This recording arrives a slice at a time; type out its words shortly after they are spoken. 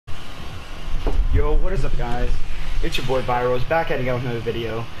Yo, what is up guys? It's your boy Byros back at it again with another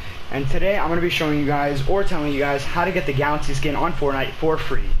video. And today I'm going to be showing you guys, or telling you guys, how to get the Galaxy skin on Fortnite for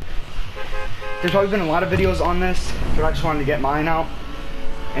free. There's probably been a lot of videos on this, but I just wanted to get mine out.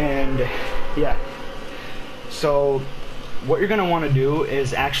 And yeah. So what you're going to want to do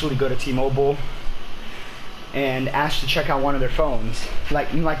is actually go to T-Mobile and ask to check out one of their phones. Like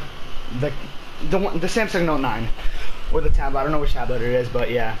the Samsung Note 9. Or the tablet, I don't know which tablet it is,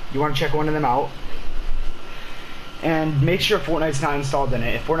 but yeah, you want to check one of them out. And make sure Fortnite's not installed in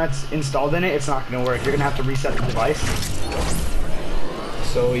it. If Fortnite's installed in it, it's not going to work. You're going to have to reset the device.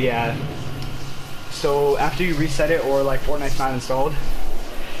 So yeah. So after you reset it, or like Fortnite's not installed,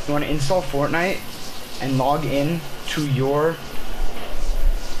 you want to install Fortnite and log in to your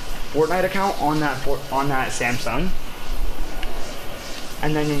Fortnite account on that Samsung.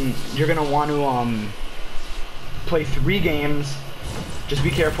 And then you're going to want to play 3 games. Just be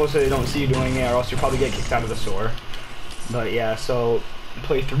careful so they don't see you doing it, or else you'll probably get kicked out of the store. But yeah, so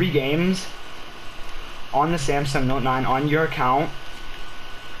play 3 games on the Samsung Note 9 on your account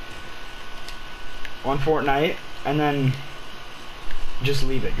on Fortnite, and then just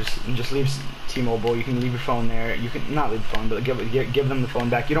leave it. Just leave T-Mobile. You can leave your phone there. You can not leave the phone, but give them the phone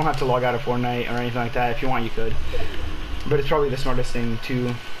back. You don't have to log out of Fortnite or anything like that. If you want, you could. But it's probably the smartest thing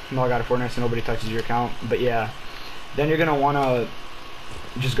to log out of Fortnite so nobody touches your account. But yeah. Then you're gonna wanna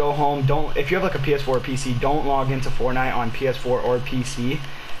just go home. If you have like a PS4 or PC, don't log into Fortnite on PS4 or PC.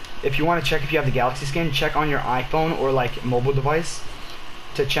 If you want to check if you have the Galaxy skin, check on your iPhone or like mobile device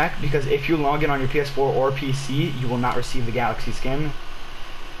to check, because if you log in on your PS4 or PC, you will not receive the Galaxy skin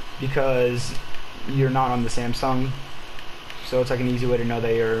because you're not on the Samsung. So it's like an easy way to know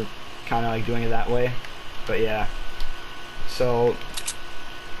that you're kind of like doing it that way. But yeah, so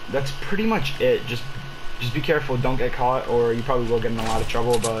that's pretty much it. Just be careful, don't get caught, or you probably will get in a lot of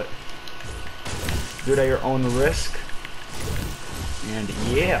trouble, but do it at your own risk. And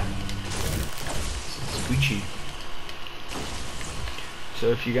yeah, squeegee. So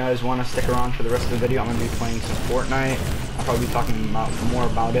if you guys want to stick around for the rest of the video, I'm going to be playing some Fortnite. I'll probably be talking more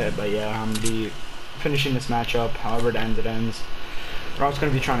about it, but yeah, I'm going to be finishing this matchup. However it ends, it ends. We're also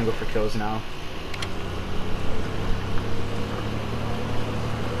going to be trying to go for kills now.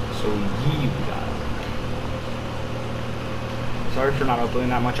 So you guys. Sorry for not uploading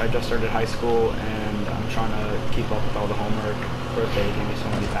that much. I just started high school and I'm trying to keep up with all the homework. Birthday gave me so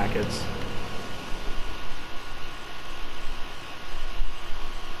many packets.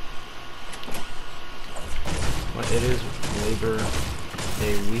 But it is Labor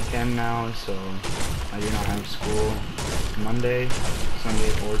Day weekend now, so I do not have school Monday,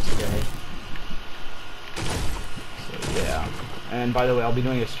 Sunday, or today. So yeah. And by the way, I'll be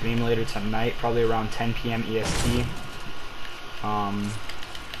doing a stream later tonight, probably around 10 PM EST. On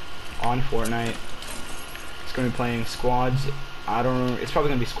Fortnite. It's going to be playing squads. I don't know. It's probably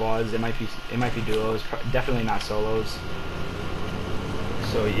going to be squads. It might be duos. Definitely not solos.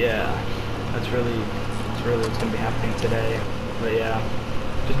 So yeah, that's really what's going to be happening today. But yeah,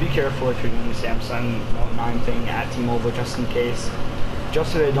 just be careful if you're doing the Samsung Note 9 thing at T-Mobile, just in case.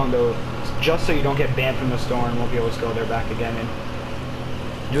 Just so you don't get banned from the store and won't be able to go there back again. And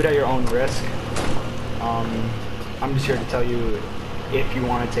do it at your own risk. I'm just here to tell you if you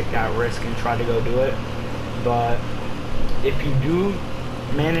want to take that risk and try to go do it. But if you do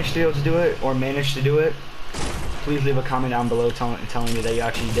manage to do it, please leave a comment down below telling me that you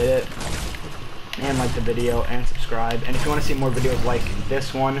actually did it. And like the video and subscribe. And if you want to see more videos like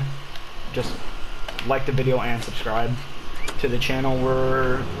this one, just like the video and subscribe to the channel.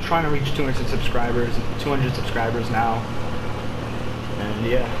 We're trying to reach 200 subscribers now. And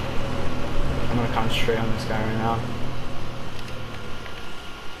yeah. I'm gonna concentrate on this guy right now.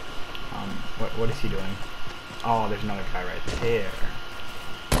 What is he doing? Oh, there's another guy right there.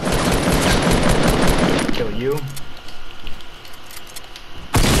 Kill you.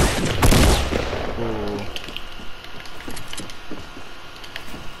 Ooh.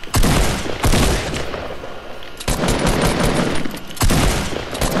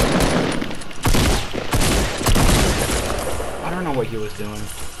 I don't know what he was doing.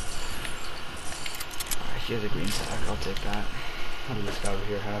 He has a green sack, I'll take that. What does this guy over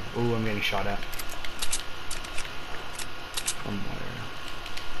here have? Ooh, I'm getting shot at. From where?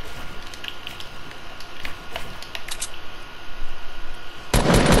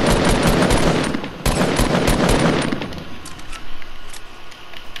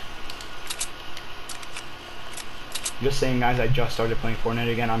 Just saying guys, I just started playing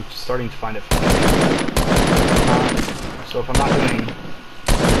Fortnite again. I'm starting to find it fun. So if I'm not doing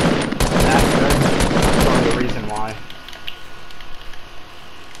that good, that's probably the reason why.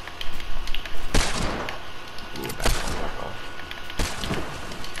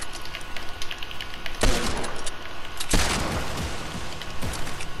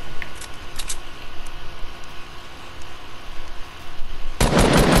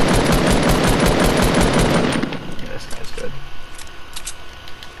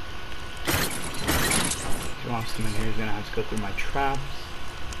 Let's go through my traps.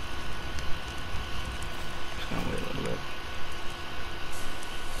 Just gonna wait a little bit.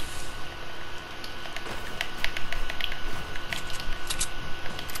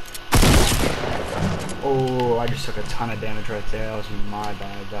 Oh, I just took a ton of damage right there. That was my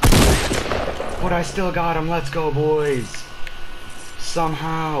bad. But I still got him. Let's go, boys.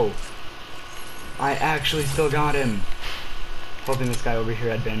 Somehow. I actually still got him. Hoping this guy over here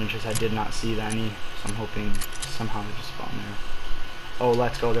had bandages. I did not see any. So I'm hoping somehow they just spawned there. Oh,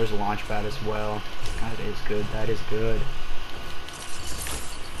 let's go. There's a launch pad as well. That is good. That is good.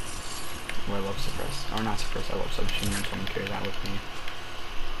 Oh, I love suppress. Or not suppress. I love submachine gun, so I'm going to carry that with me.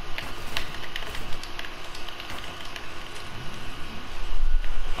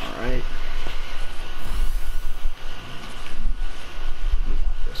 Alright.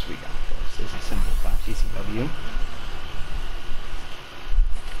 We got this. This is simple class CCW.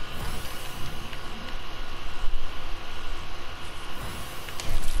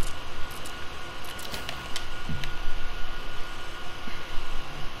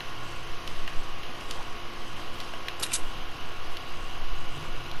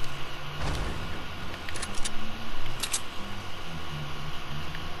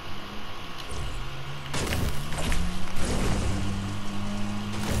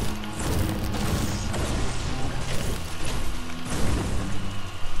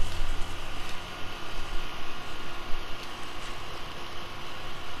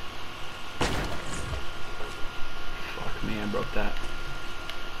 Man, broke that.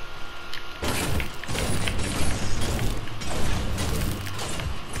 I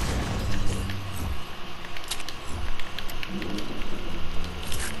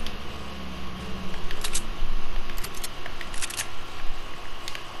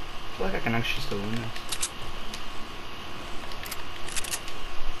feel like I can actually still win this.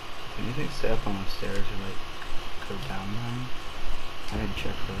 Can anything stay up on the stairs or like go down them? I didn't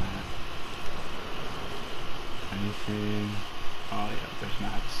check for that. Anything? Oh yeah, there's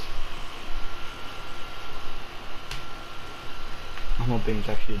mats. I'm hoping it's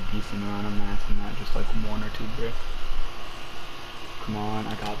actually a decent amount of mats and not just like 1 or 2 bricks. Come on,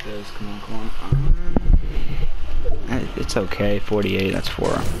 I got this. Come on, come on. It's okay. 48. That's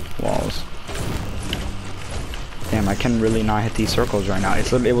 4 walls. Damn, I can really not hit these circles right now. It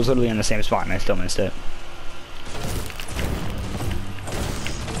was literally in the same spot and I still missed it.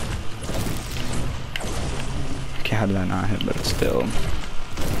 How did I not hit, but it's still...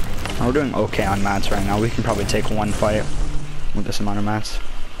 We're doing okay on mats right now. We can probably take 1 fight with this amount of mats.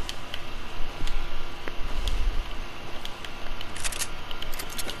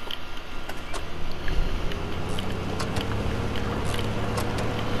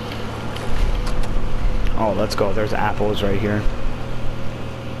 Oh, let's go. There's apples right here.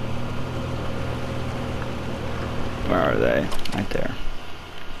 Where are they? Right there.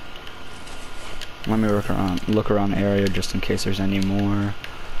 Let me look around the area just in case there's any more.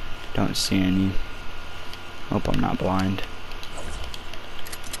 Don't see any. Hope I'm not blind.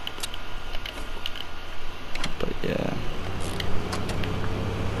 But yeah.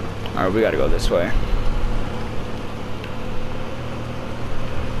 Alright, we gotta go this way.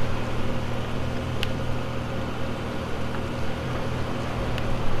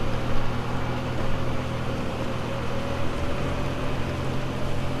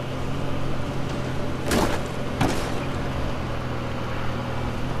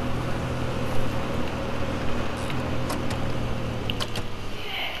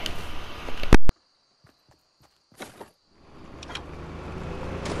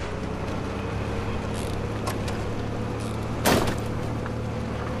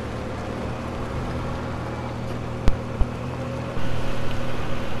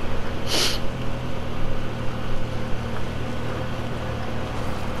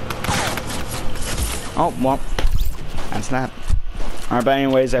 Oh, well, that's that. Alright, but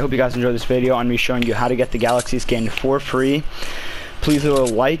anyways, I hope you guys enjoyed this video. I'm going to be showing you how to get the Galaxy skin for free. Please leave a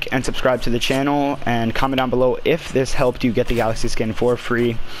like and subscribe to the channel, and comment down below if this helped you get the Galaxy skin for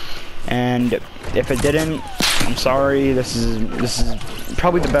free. And if it didn't, I'm sorry. This is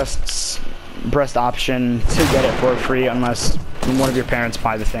probably the best option to get it for free, unless one of your parents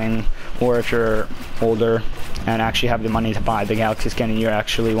buy the thing, or if you're older and actually have the money to buy the Galaxy skin and you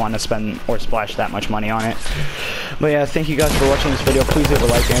actually want to spend or splash that much money on it. But yeah, thank you guys for watching this video. Please leave a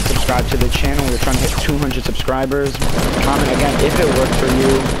like and subscribe to the channel. We're trying to hit 200 subscribers. Comment again if it worked for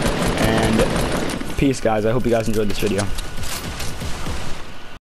you, and peace guys. I hope you guys enjoyed this video.